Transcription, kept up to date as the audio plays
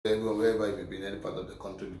Everyone, wherever you may be in any part of the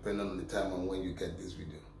country, depending on the time and when you get this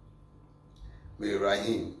video. May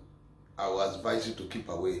Rahim, I will advise you to keep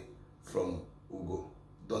away from Ugo.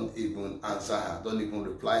 Don't even answer her. Don't even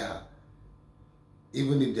reply her.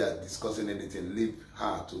 Even if they are discussing anything, leave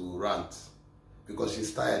her to rant. Because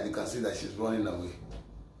she's tired. You can see that she's running away.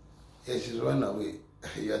 Yeah, she's running away.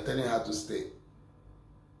 You are telling her to stay.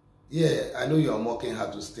 Yeah, I know you are mocking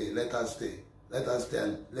her to stay. Let her stay. Let her stay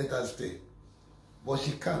and let her stay. But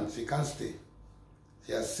she can't stay.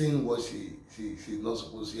 She has seen what she's not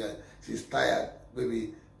supposed to. She's tired,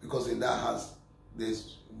 maybe because in that house,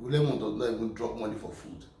 Lemon does not even drop money for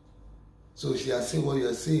food. So she has seen what you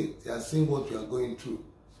are saying. She has seen what you are going through.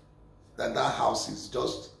 That house is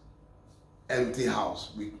just empty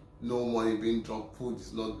house with no money being dropped. Food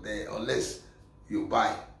is not there unless you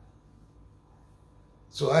buy.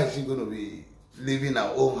 So how is she going to be living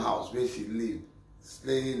her own house where she lives,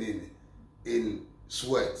 staying in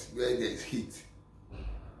sweat where there is heat?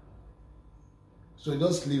 So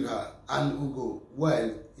just leave her. And Ugo,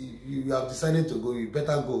 well, if you have decided to go, you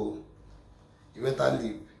better go. You better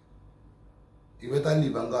leave. You better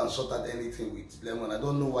leave and go and sort out anything with Lemon. I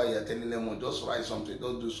don't know why you are telling Lemon, just write something,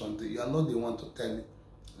 don't do something. You are not the one to tell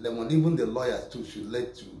Lemon. Even the lawyers too should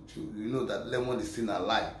let you know that Lemon is still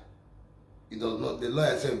alive. It does not. The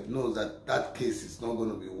lawyer said knows that case is not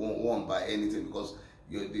going to be won by anything because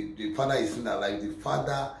the father is still alive. The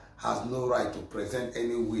father has no right to present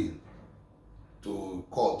any will to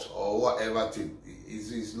court or whatever thing.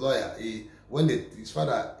 His lawyer. When his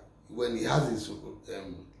father has his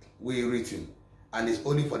will written, and it's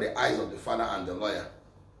only for the eyes of the father and the lawyer.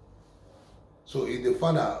 So if the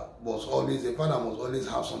father must always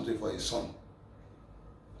have something for his son.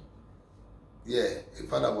 Yeah, a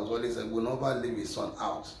father was always said, will never leave his son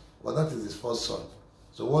out. But that is his first son.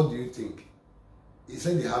 So what do you think? He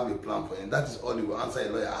said he have a plan for him. That is all he will answer a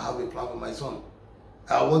lawyer. I have a plan for my son.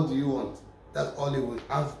 What do you want? That's all he will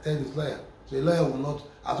answer, tell his lawyer. So a lawyer will not,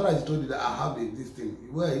 as far as he told you that I have this thing.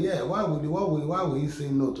 Well, yeah, why will he say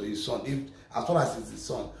no to his son if as far as it's his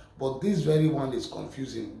son? But this very one is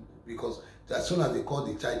confusing because as soon as they call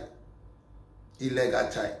the child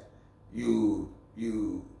illegal child, you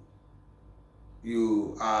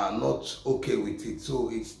are not okay with it.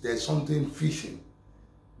 So there's something fishing.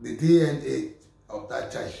 The DNA of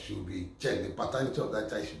that child should be checked. The paternity of that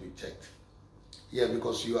child should be checked. Yeah,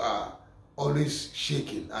 because you are always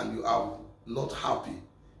shaking and you are not happy.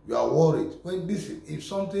 You are worried. Well, listen, if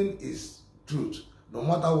something is truth, no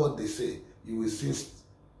matter what they say, you will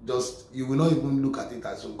you will not even look at it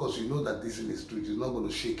as because you know that this is truth. It's not going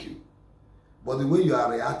to shake you. But the way you are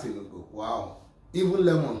reacting, you go, wow. Even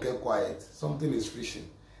Lemon kept quiet. Something is fishing.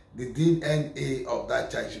 The DNA of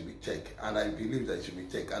that child should be checked, and I believe that it should be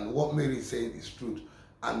checked. And what Mary is saying is truth,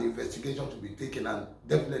 and the investigation to be taken, and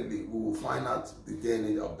definitely we will find out the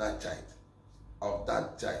DNA of that child.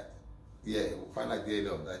 Yeah, we'll find out the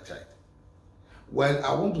DNA of that child. Well,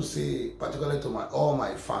 I want to say, particularly to all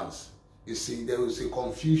my fans, you see, there was a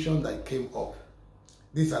confusion that came up.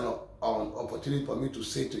 This is an opportunity for me to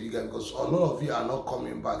say to you guys, because a lot of you are not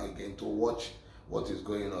coming back again to watch what is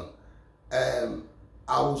going on.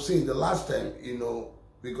 I will say the last time,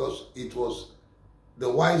 because it was the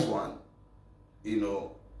wise one,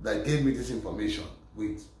 that gave me this information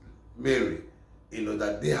with Mary,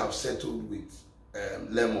 that they have settled with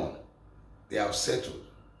Lemon. They have settled.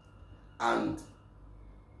 And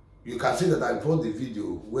you can see that I brought the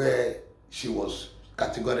video where she was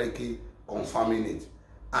categorically confirming it.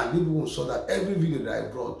 And people saw that every video that I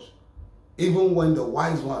brought, even when the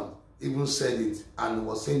wise one even said it and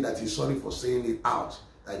was saying that he's sorry for saying it out,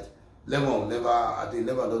 that Lemon never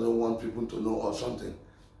doesn't want people to know or something.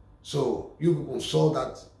 So you people saw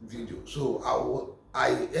that video. So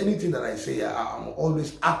anything that I say, I'm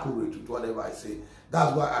always accurate with whatever I say.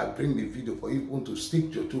 That's why I bring the video for you people to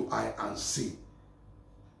stick your two eye and see.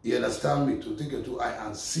 You understand me? To take your two eye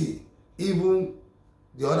and see. Even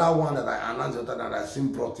the other one that I announced, the other that I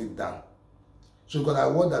seen brought it down. So because I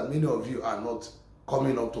want that many of you are not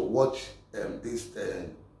coming up to watch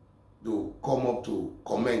to come up to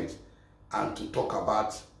comment and to talk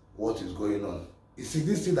about what is going on. You see,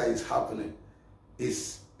 this thing that is happening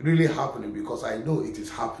is really happening because I know it is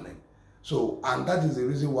happening. So, and that is the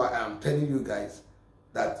reason why I am telling you guys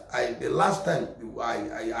that the last time I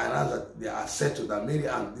announced that they are settled, that Mary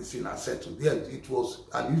and this thing are settled. Yeah, it was,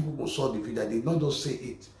 and you people saw the video. I did not just say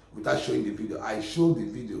it without showing the video. I showed the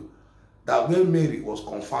video that when Mary was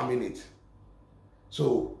confirming it.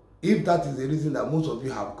 So, if that is the reason that most of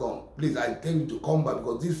you have gone, please, I tell you to come back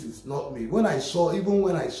because this is not me. Even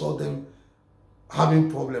when I saw them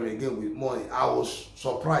having problem again with money, I was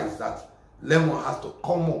surprised that Lemon has to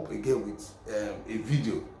come up again with a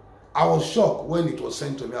video. I was shocked when it was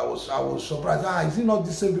sent to me. I was surprised. Is it not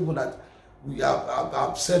the same people that we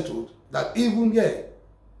have settled? That even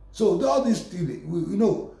so all this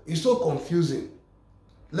thing, it's so confusing.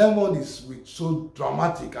 Lemon is with so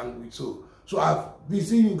dramatic and with so I've been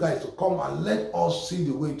seeing you guys to come and let us see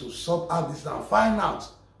the way to sort out this and find out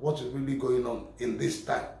what is really going on in this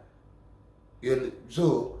time.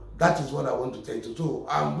 So that is what I want to tell you. So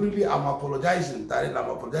I'm apologizing, Darren. I'm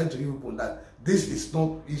apologizing to you people that this is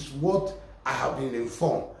what I have been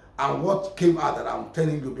informed and what came out that I'm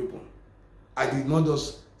telling you people. I did not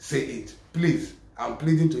just say it. Please, I'm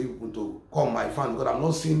pleading to you people to come, my fans, because I'm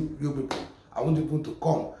not seeing you people. I want people to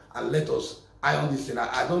come and let us iron this thing.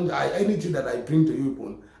 Anything that I bring to you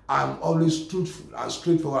people, I'm always truthful and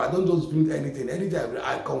straightforward. I don't just bring anything. Anything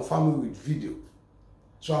I confirm it with video.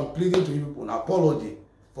 So I'm pleading to you people an apology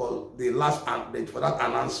for the last for that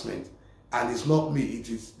announcement. And it's not me, it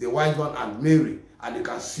is the white one and Mary, and you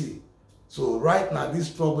can see. So right now,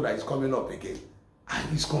 this trouble that is coming up again,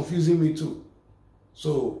 and it's confusing me too.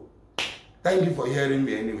 So thank you for hearing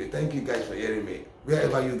me anyway. Thank you guys for hearing me.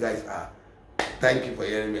 Wherever you guys are, thank you for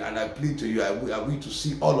hearing me. And I plead to you, I will to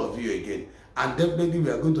see all of you again. And definitely we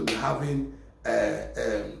are going to be having,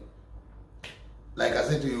 like I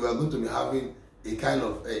said to you, we are going to be having a kind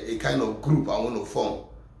of group I want to form.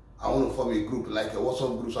 I want to form a group, like a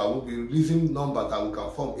WhatsApp group. So I will be releasing numbers that we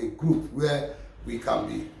can form a group where we can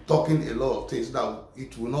be talking a lot of things. That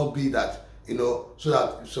it will not be that, so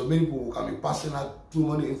that so many people can be passing out too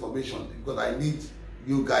many information, because I need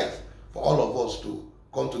you guys, for all of us to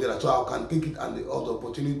come together so I can take it and the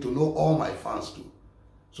opportunity to know all my fans too.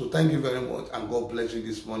 So thank you very much, and God bless you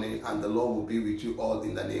this morning, and the Lord will be with you all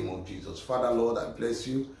in the name of Jesus. Father, Lord, I bless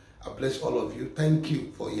you. I bless all of you. Thank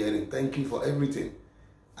you for hearing. Thank you for everything.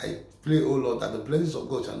 I pray, oh Lord, that the blessings of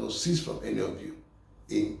God shall not cease from any of you.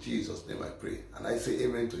 In Jesus' name I pray. And I say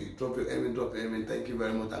amen to you. Drop your amen, drop your amen. Thank you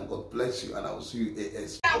very much, and God bless you, and I will see you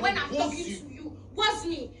AS. When I'm talking to you, what's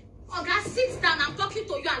me? Oga, sit down. I'm talking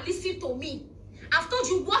to you and listen to me. I've told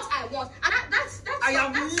you what I want, and that's I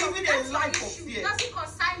am living a life of fear. Doesn't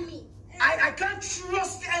concern me. I can't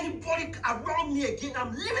trust anybody around me again.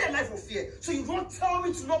 I'm living a life of fear. So you don't tell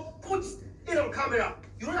me to not put it on camera.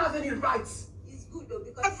 You don't have any rights. It's good though,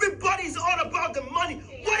 because everybody is all about the money.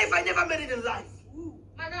 Okay. What if I never made it in life?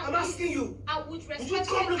 Madam, I'm asking you. I would respect you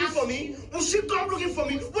come looking for me? Will she come looking for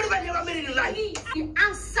me? What if I never made it in life? Please, you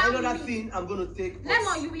answer me. Another thing I'm going to take.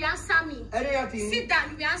 Lemon, you will answer me. Another thing. Sit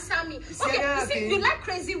down, you will answer me. Okay, you like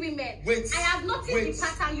crazy women. Wait. I have noticed the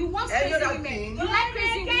pattern. You want crazy Another women. thing. You like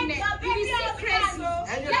crazy women. You will say crazy.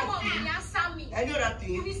 Another Lemon, thing. you will answer me. Another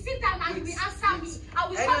thing. You will sit down and you will answer me. I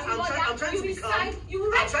will I'm talk to trying you to will be calm. sign. You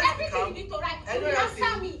will write I'm trying to be everything you calm. need to write. You Another will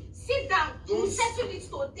answer thing. me. Sit down. You will Don't- settle it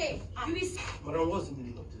today. You will. Madam, what's the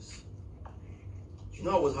meaning of this? You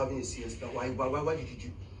know I was having a siesta. Why did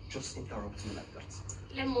you just interrupt me like that?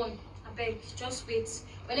 Lemon, I beg, just wait.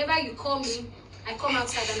 Whenever you call me, I come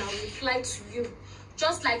outside and I will reply to you.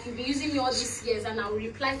 Just like you've been using me all these years, and I will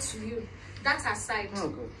reply to you. That aside, Oh,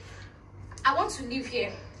 God. I want to live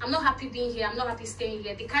here. I'm not happy being here. I'm not happy staying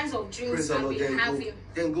here. The kinds of dreams I've been having.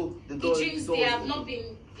 Then go. The dreams, they have not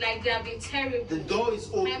been, like, they have been terrible. The door is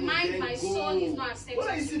open. My mind, my soul is not accepting. What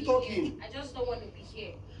are you still talking? I just don't want to be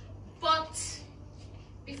here. But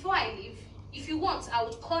before I leave, if you want, I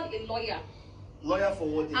would call a lawyer. Lawyer for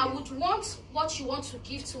what? I would want what you want to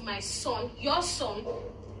give to my son, your son,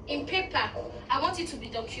 in paper. I want it to be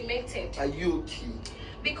documented. Are you okay?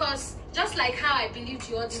 Because just like how I believed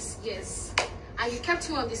you all these years, and you kept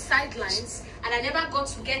me on the sidelines, and I never got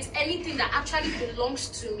to get anything that actually belongs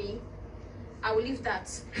to me, I will leave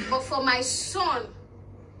that. But for my son,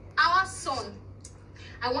 our son,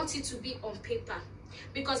 I want it to be on paper.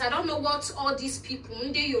 Because I don't know what all these people,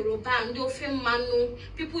 Nde Yoruba, Nde Ofe Manu,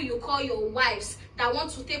 people you call your wives, that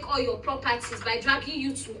want to take all your properties by dragging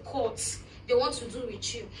you to court, they want to do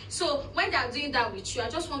with you. So when they're doing that with you, I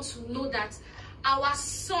just want to know that our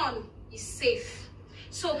son is safe.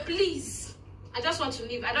 So please, I just want to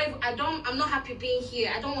leave. I'm not happy being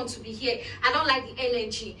here. I don't want to be here. I don't like the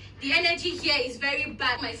energy. The energy here is very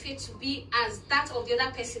bad. My fate to be as that of the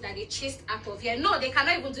other person that they chased out of here. No, they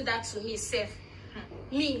cannot even do that to me, safe.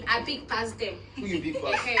 Me, I big past them. Who you big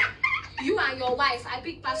past? You and your wife, I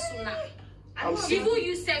big past Suna. Even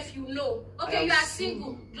you self, you know. Okay, you are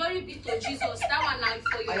single. Glory be to Jesus. That one now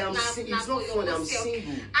for your. I am single. It's not funny. I'm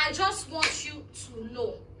single. I just want you to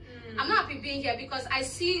know. I'm not happy being here because I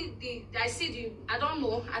see the. I don't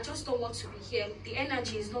know. I just don't want to be here. The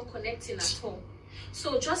energy is not connecting at all.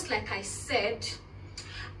 So just like I said,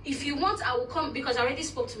 if you want, I will come because I already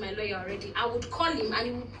spoke to my lawyer already. I would call him and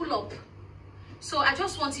he will pull up So I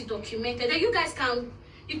just want it documented. Then you guys can,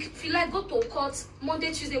 if you like, go to court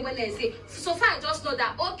Monday, Tuesday, Wednesday. So far, I just know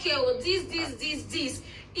that, okay, well, this is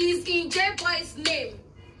in J-Boy's name.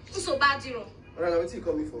 So bad, you know. What you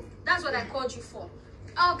coming for? That's what I called you for.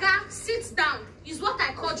 Okay, sit down. Is what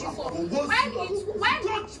I called you for. When you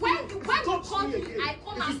call me, I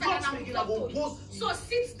come outside and I'm talking to you. So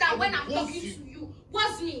sit down when I'm talking to you.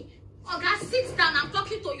 What's me? Okay, sit down. I'm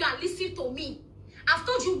talking to you and listen to me. I've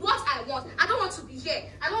told you what I want. I don't want to be here.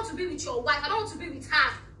 I don't want to be with your wife. I don't want to be with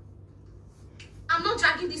her. I'm not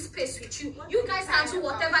dragging this space with you. You guys can do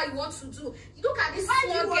whatever you want to do. Look at this one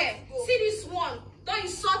girl. See this one. Don't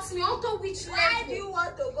insult me. Onto which level? Why do you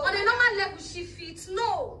want to go? On a normal level, she fits.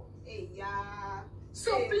 No. Hey, yeah.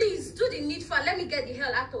 So please do the needful. Let me get the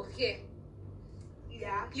hell out of here.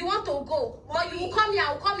 Yeah. You want to go, but you will come here.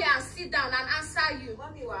 I will come here and sit down and answer you.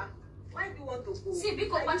 Mommy, why do you want to go? See,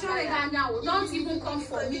 because don't even come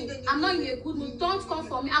for me. I'm not in a good mood. Don't come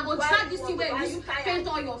for me. I will drag this thing where you paint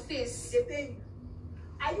on your face. They pay you.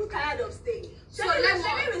 Are you tired of staying? So let us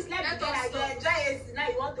now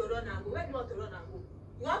you want to run and go. Where do you want to run and go?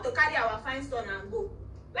 You want to carry our fine son and go.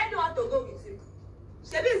 Where do you want to go with him?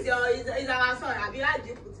 Shebi is our son. Have you had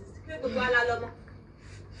you put his?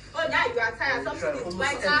 Oh, now you are tired. Something is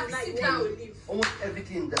right now. You want to leave. Almost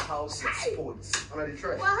everything in the house is sports. I'm gonna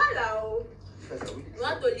try. Well, hello. You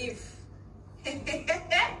want to leave?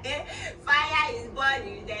 Fire is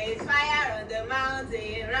burning. There is fire on the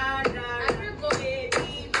mountain. Run,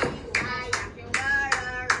 baby,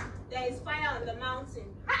 fire. There is fire on the mountain.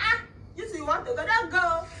 You see, you want to go? Don't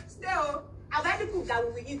go. Stay. I've already cooked that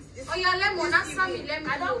we will eat. Oh yeah, Lemon, answer me. Let me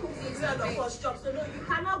I don't cook this on the first job, so no, you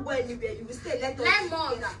cannot go anywhere. You will stay. Let us.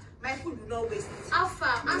 Lemon. My food will not waste.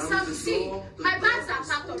 Alpha, answer me. See, my bags are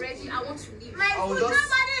packed already. I want to leave. My food,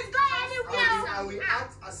 nobody is going anywhere. I will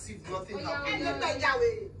act as if nothing happened.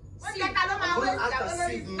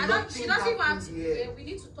 She doesn't even have to be here. We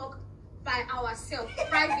need to talk by ourselves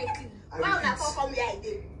privately. Why would I come here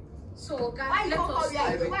again? So, guys, let us.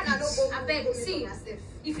 I beg, see,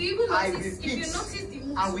 if you even notice, if you notice the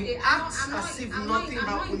mood today, I'm not in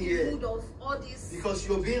the mood of all this. Because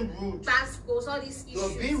you're being rude. Basketballs, all these issues.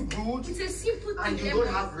 You're being rude. It's a simple thing. And you don't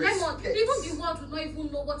have respect. Even the world will not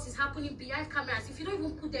even know what is happening behind cameras. If you don't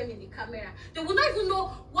even put them in the camera, they will not even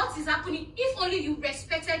know what is happening. If only you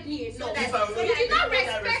respected me enough. If you did not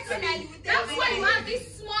respect me, that's why you have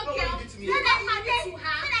this small girl. You take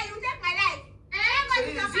my life. That's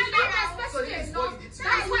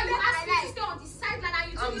why you asked me to stay on the sideline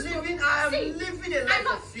and you do this. I am living a life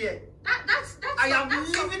of fear. I am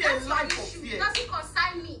living a life of fear. It doesn't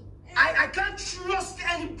concern me. I can't trust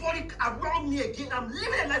anybody around me again. I'm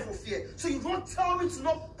living a life of fear. So you don't tell me to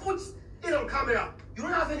not put it on camera. You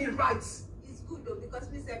don't have any rights. It's good though, because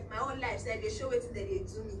me said my own life said they show it that they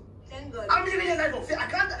do me. Thank God. I'm living a life of fear. I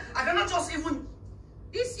cannot just even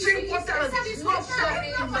drink water and drop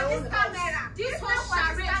in my own house. This whole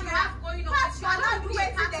charade you have going on, you are not doing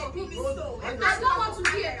a part of me. I don't want to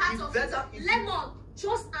be a part of it. Lemon,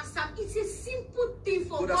 just answer. It's a simple thing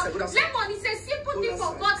for God. Lemon, it's a simple thing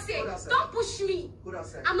for God's sake. Don't push me.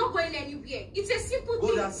 I'm not going anywhere. It's a simple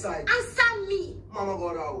thing. Answer me. Mama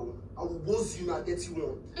Gorao, I will boss you now, dirty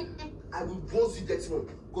one. I will boss you, dirty one.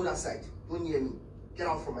 Go that side. Don't hear me. Get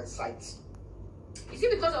out from my sight. Is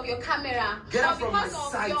it because of your camera? Get out from my sight.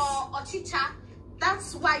 Or sight. Because of your ochicha?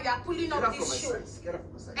 That's why you are pulling up this show. Get out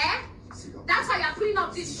from my sight. That's why you are pulling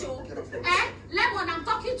up this show. Lemon, I'm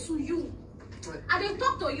talking to you. I didn't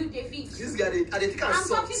talk to you, David. This guy, I didn't think I'm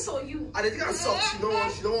talking to you. I didn't think I'm soft. You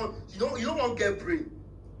don't want to get brain.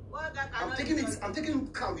 I'm taking it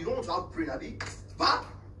calm. You don't want to have brain, Abby. But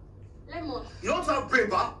Lemon. You don't want to have brain,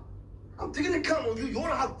 but I'm taking it calm on you. You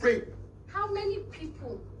want to have brain. How many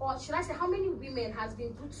people, or should I say, how many women has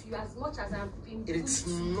been good to you as much as I've been good It's to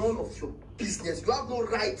you? none of your business. You have no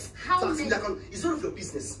right. How many? It's none of your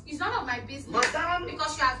business. It's none of my business. Madam.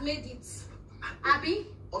 Because you have made it. Abby?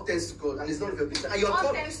 All thanks to God, and it's none of your business. And you're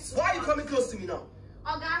why are you coming close to me now?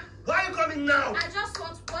 Oga? Why are you coming now? I just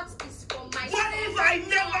want what is for myself. What if I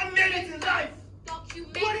never made it in life?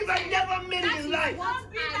 Document. What if I never made it in life? What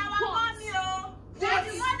if I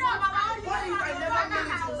never made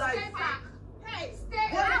it in life?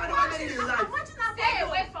 Stay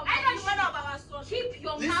away from my issue. Keep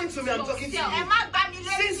your mouth Listen to me, I'm talking to you.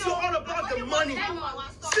 Since you're all about the money,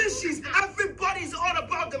 since everybody's all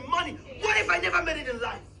about the money, what if I never made it in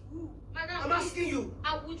life? Madam, I'm asking you.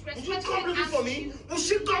 I would you come looking for me? Will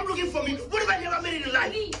she come looking for me? What if I never made it in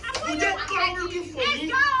life? Would they come looking for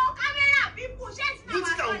me?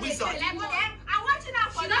 Witches and wizards.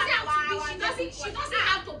 She doesn't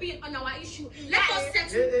have to be on our issue. Let us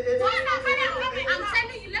settle. I'm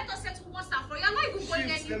telling you, let us settle once and for you. I'm not even going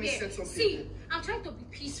Let me anywhere. say something. See, I'm trying to be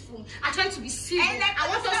peaceful. I'm trying to be civil. I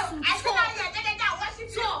want us to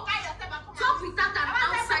talk without an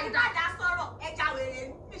outsider.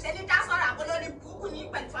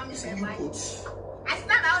 I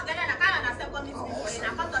stand out there and I can't understand what this is.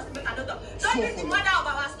 I can't just make another. Don't you the mother of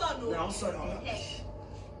our son? No. Now, sorry.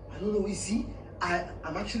 I don't know. You see,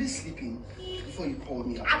 I'm actually sleeping before you called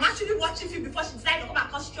me. I'm actually watching you before she decided to come and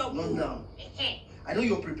cause trouble. Not now. I know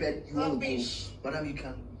you're prepared. You want to go. Madam, you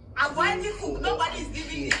can. Avoiding cook. Nobody is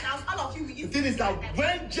giving this house. All of you will The give. thing is that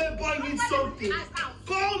when J-Boy needs something,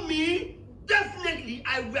 call me. Definitely,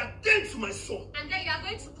 I will attend to my son. And then you are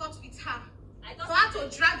going to court with her. For her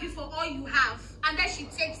to drag you for all you have. And then she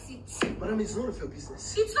takes it. Madam, it's none of your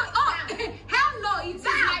business. It's not. Oh, hell no, it is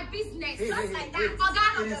my business. Just like that.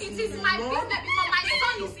 Oga, it is my business because my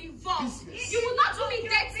son is involved. You will not do me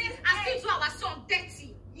dirty and still do our son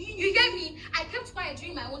dirty. You get me? I kept quiet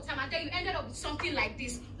during my own time and then you ended up with something like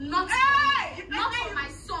this. Not for me. Not for my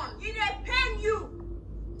son. It ain't paying you.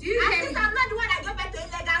 Do you hear me? I'm not the one that gave birth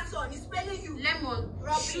to illegal son. It's paying you. Lemon,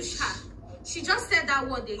 Rubbish. shush her. She just said that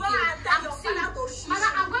word again. Go and tell your See, father to shush Mother,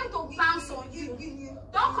 you. I'm going to bounce on you.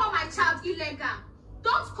 Don't call my child illegal.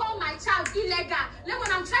 Don't call my child illegal. Lemon,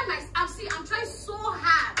 I'm trying so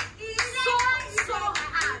hard. So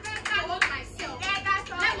hard to hold myself.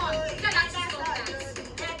 Lemon, tell her to stop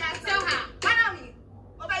that. Tell her.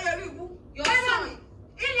 Your son.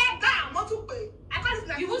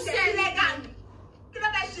 You will say illegal.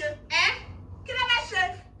 Eh?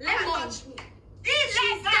 Lemon.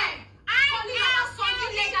 Illegal. Calling our son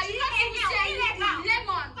illegal. You can't even say anything.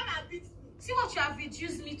 Lemon. See what you have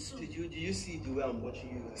reduced me to. Did you see the way I'm watching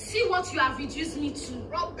you? See what you have reduced me to.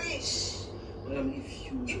 Rubbish. Madam,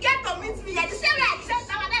 if You get to meet me. The same way I said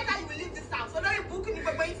that, that's how you will leave this house. So now you're booking me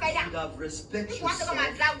for going further. you have respect If you want to come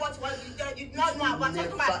and yourself, drag what you did not know about, so never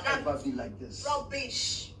come and drag. ever be like this.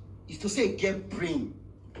 Rubbish. It's to say get brain.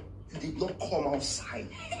 You did not come outside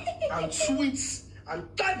and tweet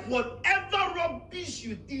and type whatever rubbish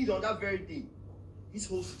you did on that very day. This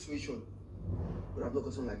whole situation would have not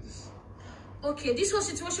gotten like this. Okay, this whole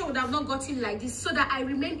situation would have not gotten like this so that I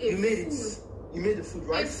remain a You made fool. it. You made the food,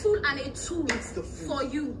 right? A fool and a tool It's the food. for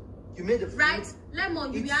you. You made the food. Right?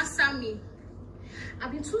 Lemon, you will It's- answer me.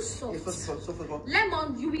 I've been too soft. Yeah, first of all,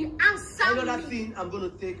 Lemon, you will answer another me. thing I'm going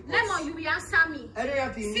to take. Lemon, you will answer me.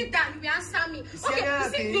 Another thing. Sit down, you will answer me. see Okay, another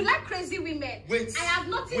you see, thing? you like crazy women. Wait, I have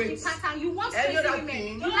noticed wait. the pattern. You want Any crazy other women.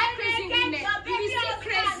 thing? You like crazy women. You will see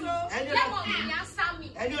crazy. Any other Lemon, thing? you will answer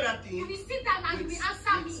me. Any other thing? You will sit down and you Wait, will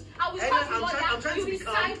answer wait. me. I will Any- call I'm the trying lawyer. You to will be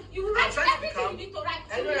calm. sign. You will I'm write trying to be everything calm. you need to write.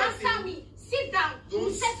 Any You will other answer thing? me. Sit down. You will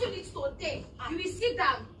Don't- settle it today. You will sit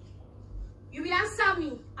down. You will answer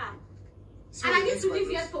me. See And what I you're need to doing leave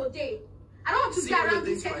my here clothes. today. I don't want to See be what around you're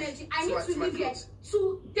this doing to my- energy. I to need my- to to my leave here clothes.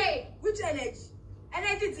 today. Which energy?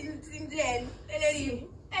 Energy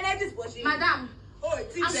is pushing. Madam, Oh,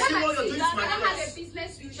 it's I'm See trying what my you're doing best. to my I don't have clothes. a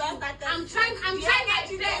business with you. just started. I'm trying my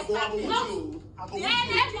best.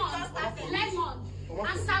 Lemon,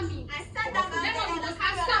 answer me. I sat down and Lemon, you said, must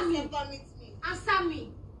answer me. come meet me. Answer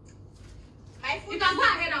me. My food You can is go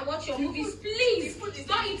ahead and watch your movies. Please, the food is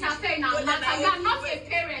don't in the interfere in our kitchen. Don't let matter. my You are own not food a waste.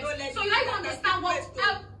 parent. Don't let So the you don't food understand what... waste.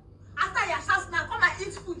 After your house now, come and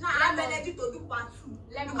eat food now. I have energy to do part 2.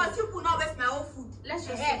 Lemon. Because you will not waste my own food. Let's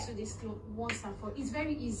just Yeah. get to this once and for all. It's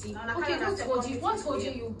very easy. No, no, Okay, Canada, what's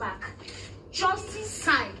holding you back? Just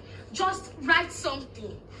sign. Just write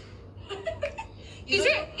something. Is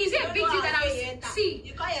it a big deal that I will see?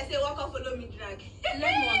 You can't say, walk up, follow me, drag.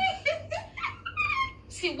 Lemon.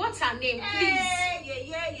 See, what's her name, please?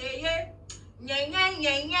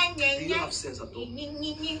 Yeah. Do you have sense at all?